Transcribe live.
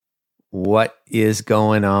What is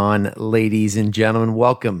going on, ladies and gentlemen?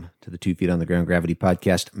 Welcome to the 2 Feet on the Ground Gravity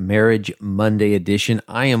Podcast, Marriage Monday edition.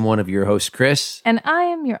 I am one of your hosts, Chris. And I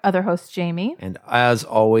am your other host, Jamie. And as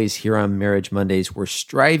always, here on Marriage Mondays, we're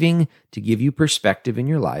striving to give you perspective in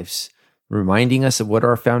your lives, reminding us of what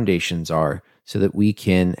our foundations are so that we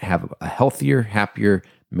can have a healthier, happier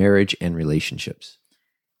marriage and relationships.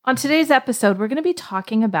 On today's episode, we're going to be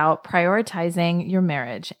talking about prioritizing your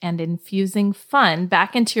marriage and infusing fun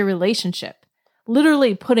back into your relationship.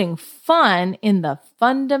 Literally putting fun in the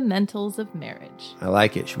fundamentals of marriage. I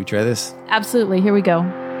like it. Should we try this? Absolutely. Here we go.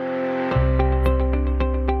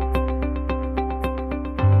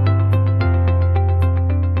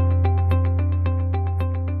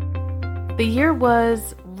 The year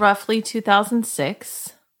was roughly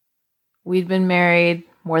 2006. We'd been married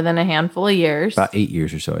more than a handful of years. About 8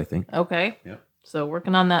 years or so, I think. Okay. Yep. So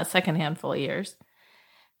working on that second handful of years.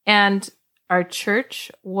 And our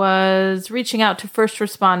church was reaching out to first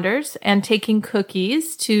responders and taking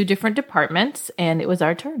cookies to different departments, and it was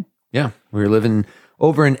our turn. Yeah. We were living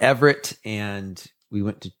over in Everett, and we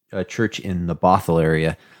went to a church in the Bothell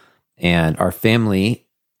area, and our family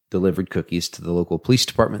delivered cookies to the local police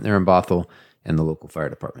department there in Bothell and the local fire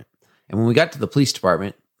department. And when we got to the police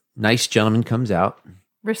department, nice gentleman comes out,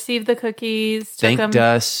 received the cookies, thanked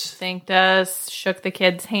us, shook the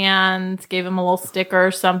kids' hands, gave them a little sticker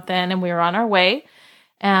or something, and we were on our way.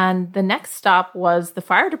 And the next stop was the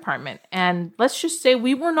fire department. And let's just say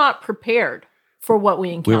we were not prepared for what we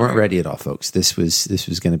encountered. We weren't ready at all, folks. This was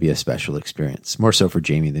going to be a special experience. More so for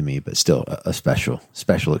Jamie than me, but still a special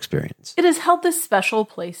experience. It has held this special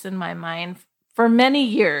place in my mind for many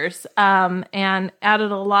years, and added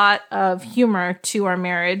a lot of humor to our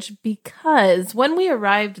marriage because when we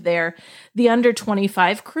arrived there, the under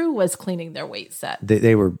 25 crew was cleaning their weight set.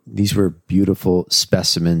 These were beautiful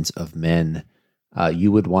specimens of men.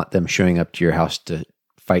 You would want them showing up to your house to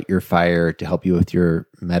fight your fire, to help you with your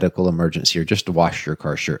medical emergency, or just to wash your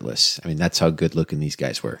car shirtless. I mean, that's how good looking these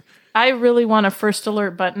guys were. I really want a first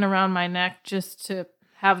alert button around my neck just to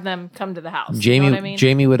have them come to the house. Jamie, you know what I mean?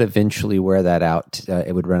 Jamie would eventually wear that out.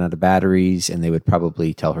 It would run out of batteries, and they would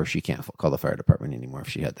probably tell her she can't call the fire department anymore if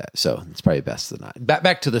she had that. So it's probably best than not.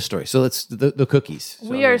 Back to the story. So let's the cookies.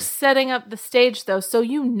 We are setting up the stage, though, so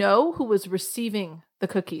you know who was receiving the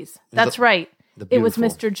cookies. That's right. It was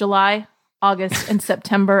Mr. July, August, and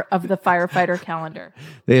September of the firefighter calendar.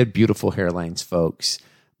 They had beautiful hairlines, folks.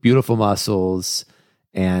 Beautiful muscles.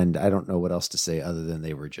 And I don't know what else to say other than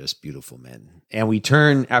they were just beautiful men. And we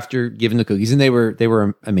turned after giving the cookies, and they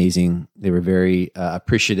were amazing. They were very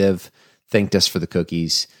appreciative, thanked us for the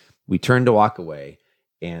cookies. We turned to walk away,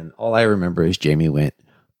 and all I remember is Jamie went,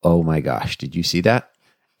 "Oh my gosh, did you see that?"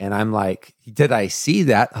 And I'm like, "Did I see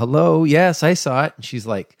that? Hello, yes, I saw it." And she's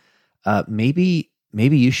like, maybe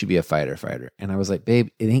you should be a firefighter." And I was like, "Babe,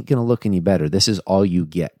 it ain't gonna look any better. This is all you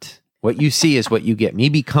get. What you see is what you get. Me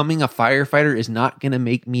becoming a firefighter is not going to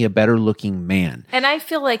make me a better looking man." And I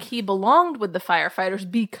feel like he belonged with the firefighters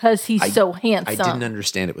because he's so handsome. I didn't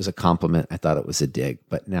understand it was a compliment. I thought it was a dig,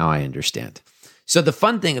 but now I understand. So the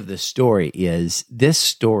fun thing of this story is this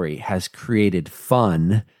story has created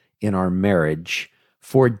fun in our marriage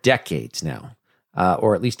for decades now,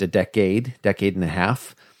 or at least a decade and a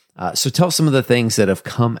half. So tell some of the things that have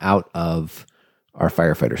come out of our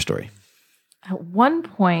firefighter story. At one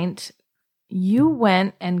point, you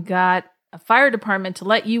went and got a fire department to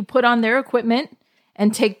let you put on their equipment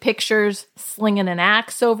and take pictures slinging an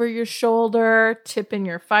axe over your shoulder, tipping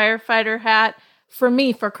your firefighter hat for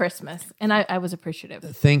me for Christmas. And I was appreciative.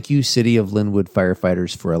 Thank you, City of Linwood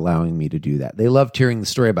firefighters, for allowing me to do that. They loved hearing the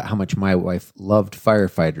story about how much my wife loved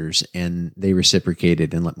firefighters, and they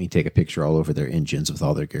reciprocated and let me take a picture all over their engines with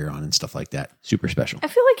all their gear on and stuff like that. Super special. I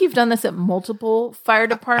feel like you've done this at multiple fire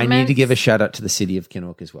departments. I need to give a shout out to the City of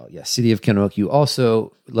Kennewick as well. Yes, City of Kennewick, you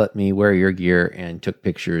also let me wear your gear and took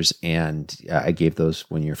pictures, and I gave those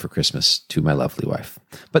one year for Christmas to my lovely wife.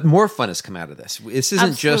 But more fun has come out of this. This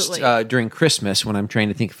isn't just during Christmas when I'm trying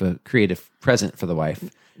to think of a creative present for the wife.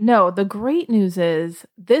 No, the great news is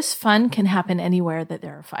this fun can happen anywhere that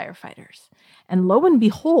there are firefighters. And lo and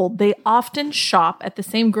behold, they often shop at the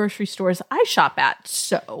same grocery stores I shop at.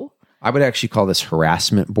 So I would actually call this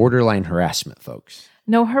harassment, borderline harassment, folks.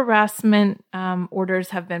 No harassment orders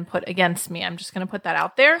have been put against me. I'm just going to put that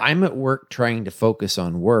out there. I'm at work trying to focus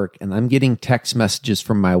on work, and I'm getting text messages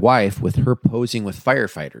from my wife with her posing with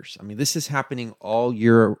firefighters. I mean, this is happening all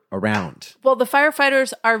year around. Well, the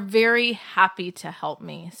firefighters are very happy to help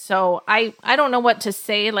me. So I don't know what to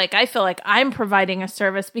say. Like, I feel like I'm providing a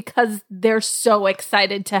service because they're so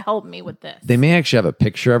excited to help me with this. They may actually have a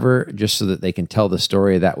picture of her just so that they can tell the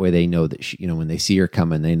story. That way they know that, when they see her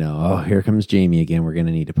coming, they know, oh, here comes Jamie again. We're going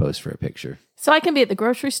to need to pose for a picture. So I can be at the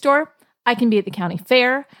grocery store. I can be at the county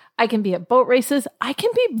fair. I can be at boat races. I can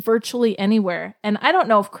be virtually anywhere. And I don't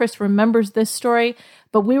know if Chris remembers this story,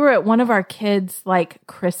 but we were at one of our kids'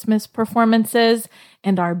 Christmas performances,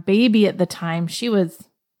 and our baby at the time, she was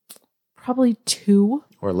probably 2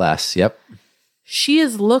 or less. Yep. She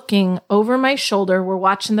is looking over my shoulder. We're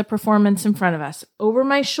watching the performance in front of us. Over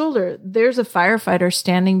my shoulder, there's a firefighter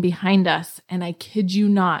standing behind us. And I kid you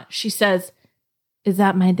not, she says, "Is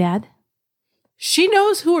that my dad?" She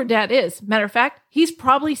knows who her dad is. Matter of fact, he's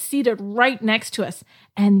probably seated right next to us.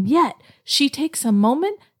 And yet she takes a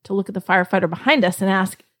moment to look at the firefighter behind us and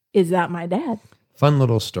ask, "Is that my dad?" Fun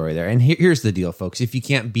little story there. And here's the deal, folks. If you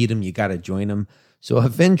can't beat them, you got to join them. So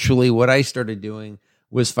eventually what I started doing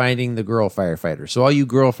was finding the girl firefighters. So all you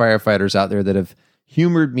girl firefighters out there that have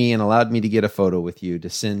humored me and allowed me to get a photo with you to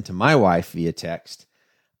send to my wife via text,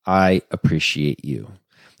 I appreciate you.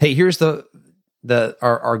 Hey, here's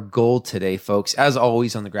our goal today, folks. As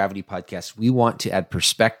always on the Gravity Podcast, we want to add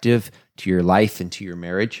perspective to your life and to your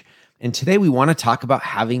marriage. And today we want to talk about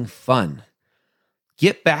having fun.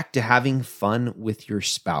 Get back to having fun with your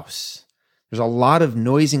spouse. There's a lot of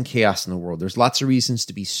noise and chaos in the world. There's lots of reasons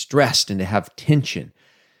to be stressed and to have tension.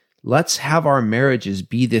 Let's have our marriages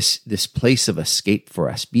be this place of escape for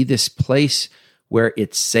us, be this place where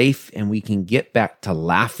it's safe and we can get back to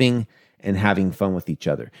laughing and having fun with each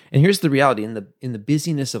other. And here's the reality. In the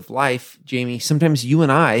busyness of life, Jamie, sometimes you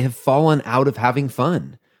and I have fallen out of having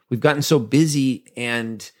fun. We've gotten so busy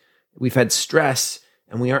and we've had stress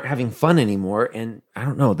and we aren't having fun anymore. And I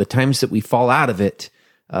don't know, the times that we fall out of it,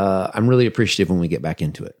 I'm really appreciative when we get back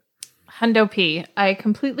into it. Hundo P. I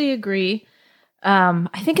completely agree.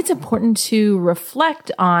 I think it's important to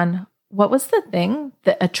reflect on what was the thing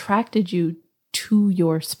that attracted you to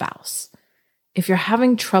your spouse. If you're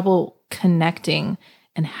having trouble connecting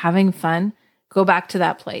and having fun, go back to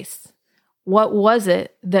that place. What was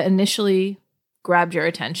it that initially grabbed your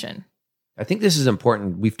attention? I think this is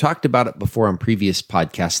important. We've talked about it before on previous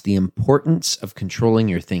podcasts, the importance of controlling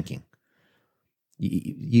your thinking.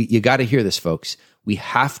 You got to hear this, folks. We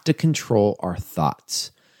have to control our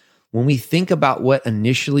thoughts. When we think about what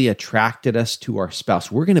initially attracted us to our spouse,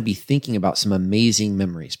 we're going to be thinking about some amazing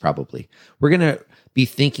memories, probably. We're going to be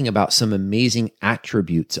thinking about some amazing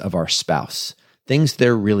attributes of our spouse, things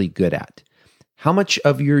they're really good at. How much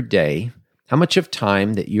of your day, how much of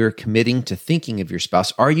time that you're committing to thinking of your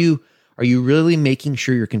spouse, are you really making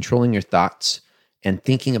sure you're controlling your thoughts and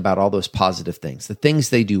thinking about all those positive things, the things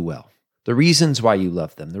they do well, the reasons why you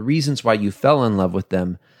love them, the reasons why you fell in love with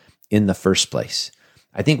them in the first place?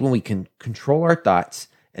 I think when we can control our thoughts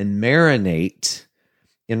and marinate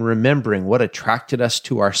in remembering what attracted us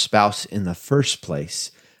to our spouse in the first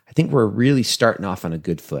place, I think we're really starting off on a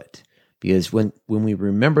good foot. Because when we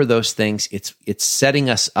remember those things, it's setting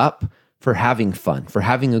us up for having fun, for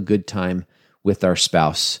having a good time with our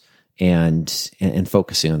spouse and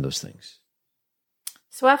focusing on those things.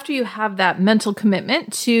 So after you have that mental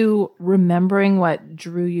commitment to remembering what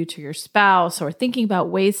drew you to your spouse or thinking about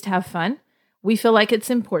ways to have fun, we feel like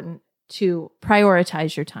it's important to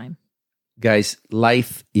prioritize your time. Guys,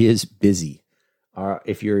 life is busy.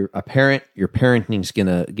 If you're a parent, your parenting's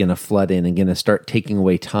gonna flood in and gonna start taking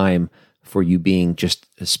away time for you being just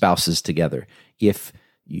spouses together. If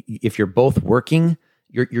you're both working,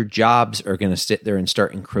 your jobs are gonna sit there and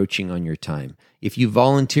start encroaching on your time. If you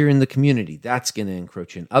volunteer in the community, that's gonna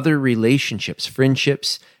encroach in other relationships,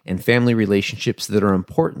 friendships, and family relationships that are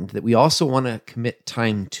important that we also want to commit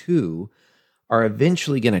time to, are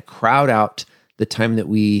eventually going to crowd out the time that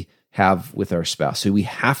we have with our spouse. So we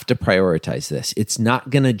have to prioritize this. It's not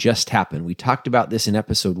going to just happen. We talked about this in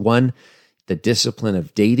episode 1, the discipline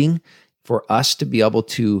of dating. For us to be able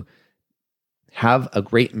to have a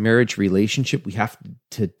great marriage relationship, we have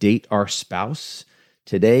to date our spouse.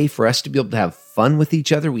 Today, for us to be able to have fun with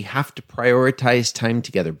each other, we have to prioritize time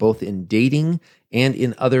together, both in dating and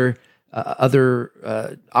in other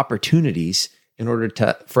opportunities in order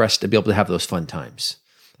for us to be able to have those fun times.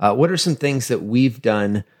 What are some things that we've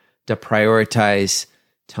done to prioritize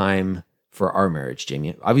time for our marriage,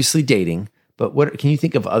 Jamie? Obviously dating, but what can you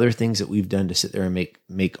think of other things that we've done to sit there and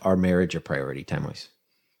make our marriage a priority time-wise?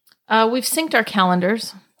 We've synced our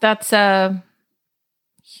calendars. That's a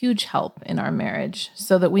huge help in our marriage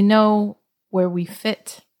so that we know where we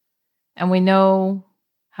fit and we know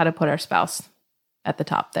how to put our spouse at the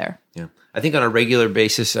top there. Yeah. I think on a regular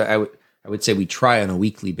basis, I would say we try on a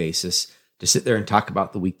weekly basis to sit there and talk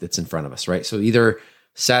about the week that's in front of us, right? So either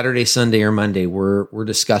Saturday, Sunday, or Monday, we're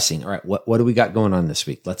discussing, all right, what do we got going on this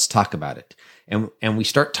week? Let's talk about it. And we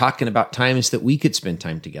start talking about times that we could spend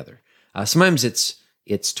time together. Sometimes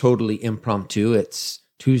it's totally impromptu. It's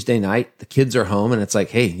Tuesday night, the kids are home, and it's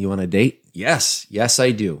like, hey, you want a date? Yes,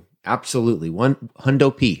 I do. Absolutely.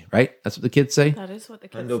 Hundo P, right? That's what the kids say? That is what the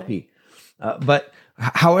kids Hundo say. P. But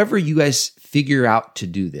however you guys figure out to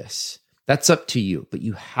do this, that's up to you. But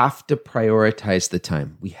you have to prioritize the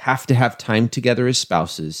time. We have to have time together as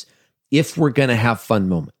spouses if we're going to have fun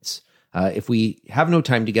moments. If we have no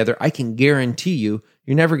time together, I can guarantee you're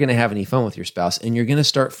never going to have any fun with your spouse, and you're going to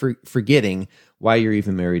start forgetting why you're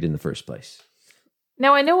even married in the first place.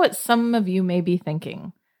 Now, I know what some of you may be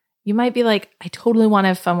thinking. You might be like, I totally want to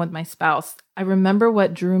have fun with my spouse. I remember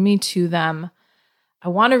what drew me to them. I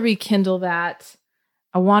want to rekindle that.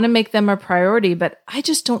 I want to make them a priority, but I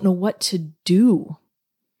just don't know what to do.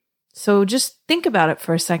 So just think about it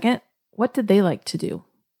for a second. What did they like to do?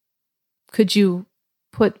 Could you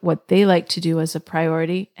put what they like to do as a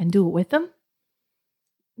priority and do it with them?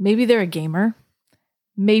 Maybe they're a gamer.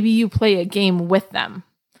 Maybe you play a game with them.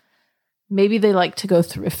 Maybe they like to go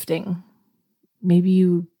thrifting. Maybe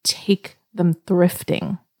you take them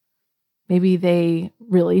thrifting. Maybe they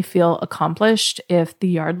really feel accomplished if the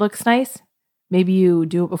yard looks nice. Maybe you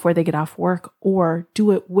do it before they get off work or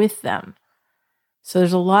do it with them. So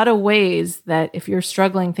there's a lot of ways that if you're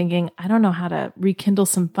struggling thinking, I don't know how to rekindle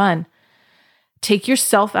some fun, take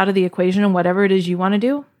yourself out of the equation and whatever it is you want to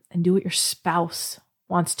do and do what your spouse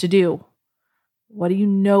wants to do. What do you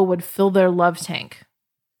know would fill their love tank?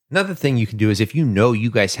 Another thing you can do is if you know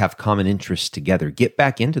you guys have common interests together, get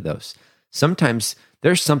back into those. Sometimes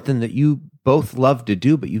there's something that you both love to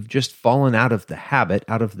do, but you've just fallen out of the habit,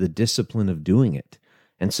 out of the discipline of doing it.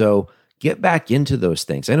 And so get back into those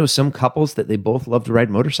things. I know some couples that they both love to ride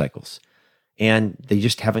motorcycles and they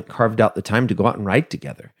just haven't carved out the time to go out and ride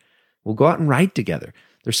together. We'll go out and ride together.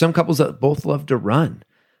 There's some couples that both love to run,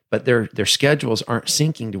 but their schedules aren't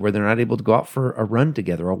syncing to where they're not able to go out for a run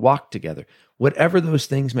together, a walk together. Whatever those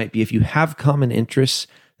things might be, if you have common interests,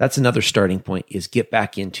 that's another starting point, is get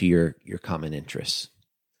back into your common interests.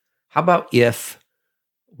 How about if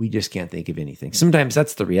we just can't think of anything? Sometimes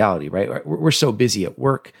that's the reality, right? We're so busy at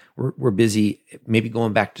work. We're busy maybe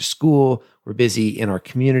going back to school. We're busy in our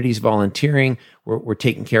communities volunteering. We're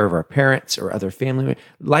taking care of our parents or other family members.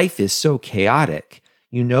 Life is so chaotic.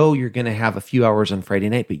 You know you're going to have a few hours on Friday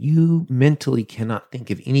night, but you mentally cannot think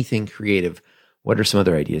of anything creative. What are some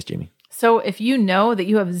other ideas, Jamie? So if you know that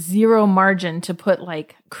you have zero margin to put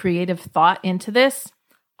like creative thought into this,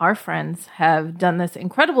 our friends have done this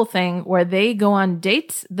incredible thing where they go on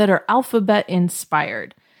dates that are alphabet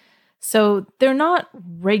inspired. So they're not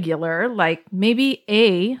regular, like maybe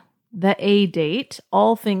the A date,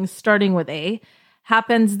 all things starting with A,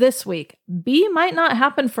 happens this week. B might not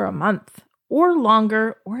happen for a month or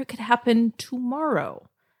longer, or it could happen tomorrow.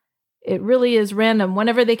 It really is random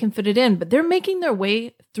whenever they can fit it in, but they're making their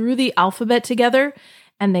way through the alphabet together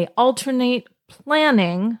and they alternate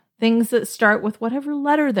planning things that start with whatever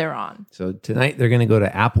letter they're on. So tonight they're going to go to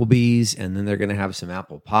Applebee's and then they're going to have some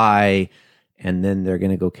apple pie and then they're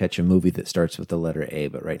going to go catch a movie that starts with the letter A,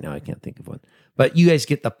 but right now I can't think of one. But you guys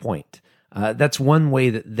get the point. That's one way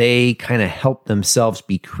that they kind of help themselves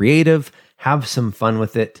be creative, have some fun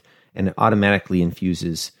with it, and it automatically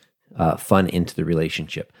infuses fun into the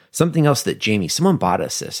relationship. Something else that someone bought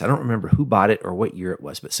us this. I don't remember who bought it or what year it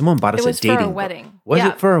was, but someone bought us a dating book. It was for our wedding. Was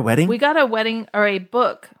it for our wedding? We got a wedding or a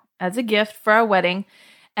book as a gift for our wedding,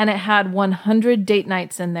 and it had 100 date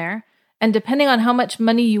nights in there. And depending on how much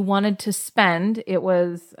money you wanted to spend, it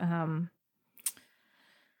was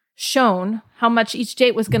shown how much each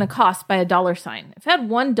date was going to cost by a dollar sign. If it had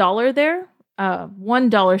 $1 there,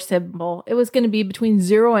 $1 symbol, it was going to be between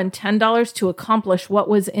 $0 and $10 to accomplish what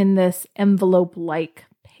was in this envelope-like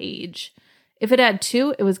page. If it had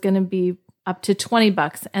 2, it was going to be up to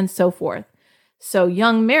 $20 and so forth. So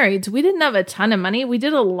young marrieds, we didn't have a ton of money. We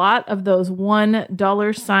did a lot of those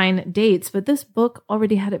 $1 sign dates, but this book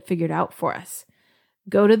already had it figured out for us.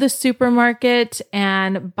 Go to the supermarket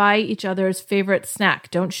and buy each other's favorite snack.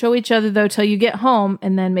 Don't show each other though till you get home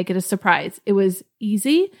and then make it a surprise. It was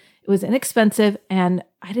easy. It was inexpensive and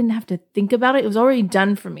I didn't have to think about it. It was already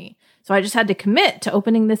done for me. So I just had to commit to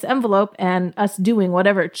opening this envelope and us doing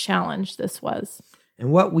whatever challenge this was.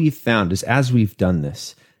 And what we've found is as we've done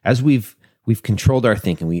this, as we've we've controlled our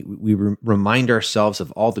thinking. We remind ourselves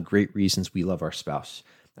of all the great reasons we love our spouse.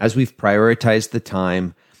 As we've prioritized the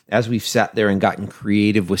time, as we've sat there and gotten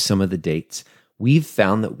creative with some of the dates, we've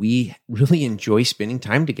found that we really enjoy spending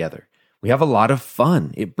time together. We have a lot of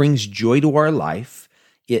fun. It brings joy to our life.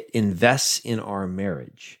 It invests in our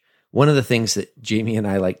marriage. One of the things that Jamie and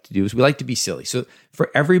I like to do is we like to be silly. So for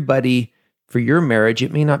everybody, for your marriage,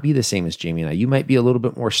 it may not be the same as Jamie and I. You might be a little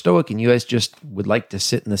bit more stoic and you guys just would like to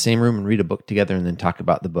sit in the same room and read a book together and then talk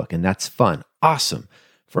about the book. And that's fun. Awesome.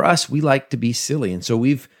 For us, we like to be silly. And so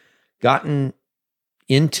we've gotten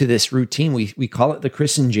into this routine. We call it the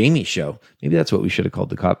Chris and Jamie Show. Maybe that's what we should have called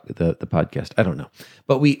the podcast. I don't know.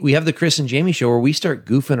 But we have the Chris and Jamie Show where we start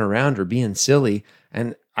goofing around or being silly.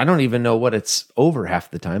 And I don't even know what it's over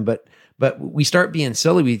half the time, but we start being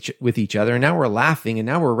silly with each other. And now we're laughing and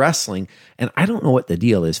now we're wrestling. And I don't know what the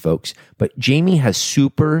deal is, folks, but Jamie has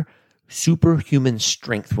superhuman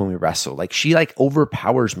strength when we wrestle. Like she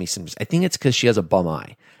overpowers me sometimes. I think it's because she has a bum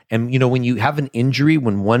eye. And when you have an injury,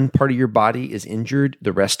 when one part of your body is injured,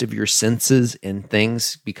 the rest of your senses and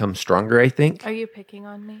things become stronger, I think. Are you picking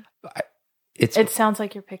on me? It sounds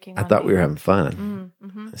like you're picking on me. I thought we were having fun.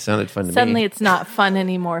 Mm-hmm. It sounded fun to me. Suddenly it's not fun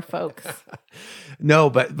anymore, folks.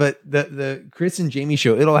 No, but the Chris and Jamie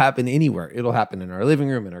Show, it'll happen anywhere. It'll happen in our living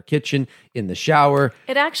room, in our kitchen, in the shower.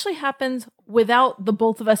 It actually happens without the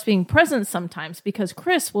both of us being present sometimes because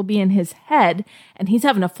Chris will be in his head and he's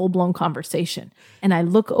having a full-blown conversation. And I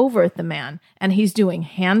look over at the man and he's doing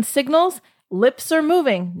hand signals, lips are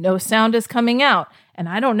moving, no sound is coming out. And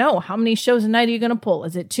I don't know, how many shows a night are you going to pull?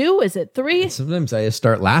 Is it 2? Is it 3? And sometimes I just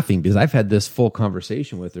start laughing because I've had this full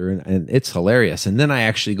conversation with her and it's hilarious. And then I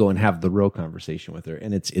actually go and have the real conversation with her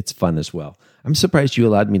and it's fun as well. I'm surprised you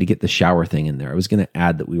allowed me to get the shower thing in there. I was going to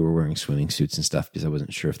add that we were wearing swimming suits and stuff because I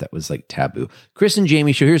wasn't sure if that was taboo. Chris and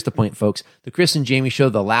Jamie Show, here's the point, folks. The Chris and Jamie Show,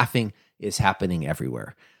 the laughing is happening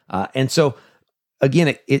everywhere. And so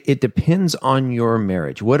again, it depends on your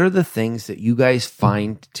marriage. What are the things that you guys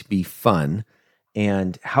find to be fun?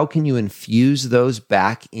 And how can you infuse those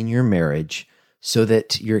back in your marriage so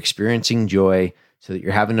that you're experiencing joy, so that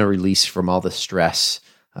you're having a release from all the stress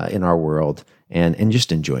in our world and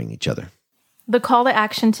just enjoying each other? The call to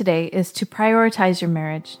action today is to prioritize your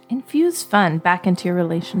marriage. Infuse fun back into your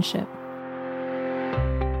relationship.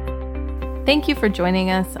 Thank you for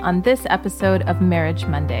joining us on this episode of Marriage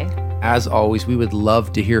Monday. As always, we would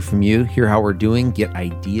love to hear from you, hear how we're doing, get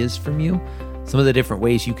ideas from you. Some of the different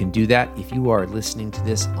ways you can do that. If you are listening to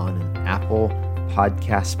this on an Apple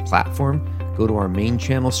podcast platform, go to our main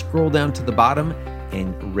channel, scroll down to the bottom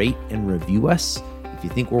and rate and review us. If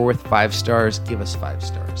you think we're worth 5 stars, give us 5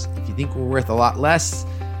 stars. If you think we're worth a lot less,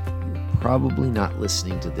 you're probably not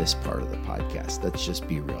listening to this part of the podcast. Let's just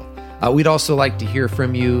be real. We'd also like to hear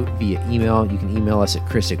from you via email. You can email us at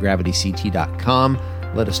chris@gravityct.com.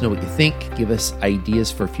 Let us know what you think. Give us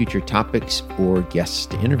ideas for future topics or guests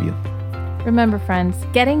to interview. Remember, friends,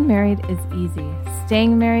 getting married is easy.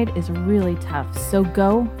 Staying married is really tough. So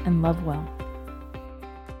go and love well.